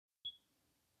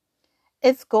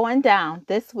It's going down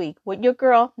this week with your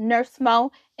girl, Nurse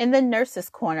Mo, in the Nurse's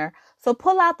Corner. So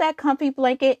pull out that comfy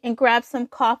blanket and grab some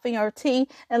coffee or tea,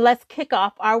 and let's kick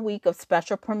off our week of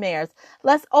special premieres.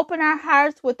 Let's open our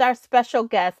hearts with our special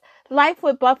guest, Life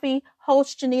with Buffy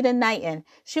host Janetta Knighton.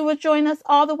 She will join us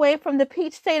all the way from the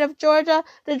peach state of Georgia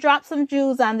to drop some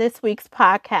jewels on this week's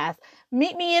podcast.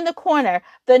 Meet me in the corner,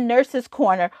 the Nurse's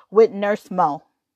Corner with Nurse Mo.